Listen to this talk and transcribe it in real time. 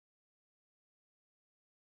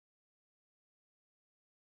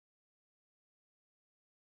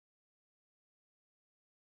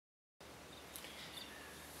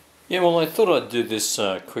Yeah, well, I thought I'd do this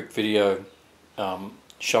quick video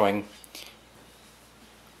showing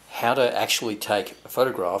how to actually take a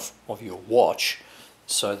photograph of your watch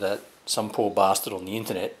so that some poor bastard on the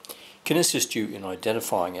internet can assist you in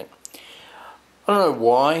identifying it. I don't know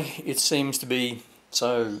why it seems to be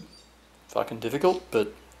so fucking difficult,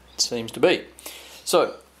 but it seems to be.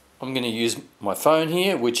 So I'm going to use my phone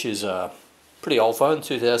here, which is a pretty old phone,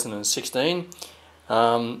 2016.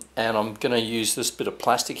 And I'm going to use this bit of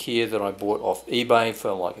plastic here that I bought off eBay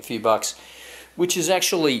for like a few bucks, which is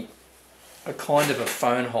actually a kind of a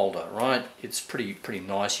phone holder, right? It's pretty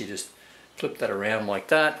nice. You just flip that around like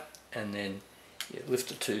that, and then you lift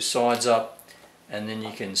the two sides up, and then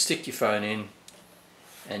you can stick your phone in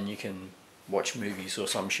and you can watch movies or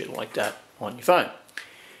some shit like that on your phone.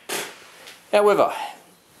 However,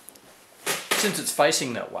 since it's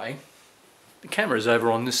facing that way, the camera is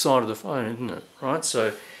over on this side of the phone, isn't it? Right,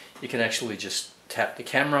 so you can actually just tap the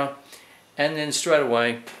camera, and then straight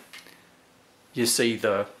away you see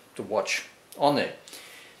the watch on there.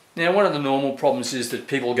 Now, one of the normal problems is that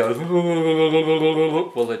people go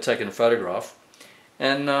while they're taking a photograph,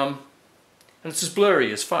 and it's just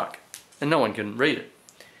blurry as fuck, and no one can read it.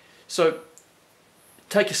 So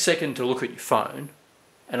take a second to look at your phone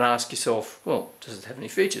and ask yourself, well, does it have any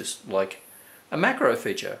features like a macro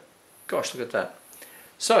feature? Gosh, look at that.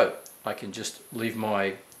 So I can just leave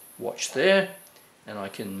my watch there, and I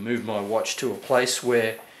can move my watch to a place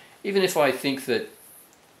where even if I think that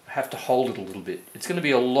I have to hold it a little bit, it's going to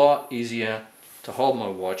be a lot easier to hold my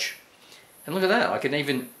watch. And look at that, I can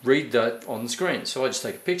even read that on the screen. So I just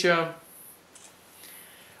take a picture,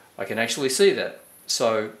 I can actually see that.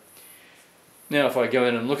 So now if I go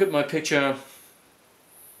in and look at my picture,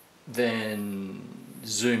 then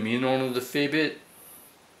zoom in on it a fair bit,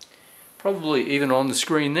 probably even on the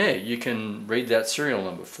screen there, you can read that serial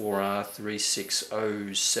number,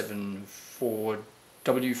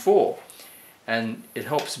 4R36074W4, and it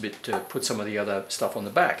helps a bit to put some of the other stuff on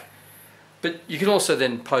the back. But you can also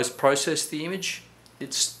then post-process the image.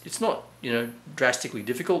 It's not, drastically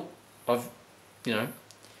difficult.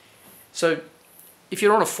 So if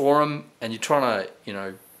you're on a forum and you're trying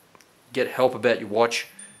to, get help about your watch,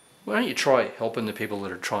 why don't you try helping the people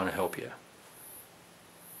that are trying to help you?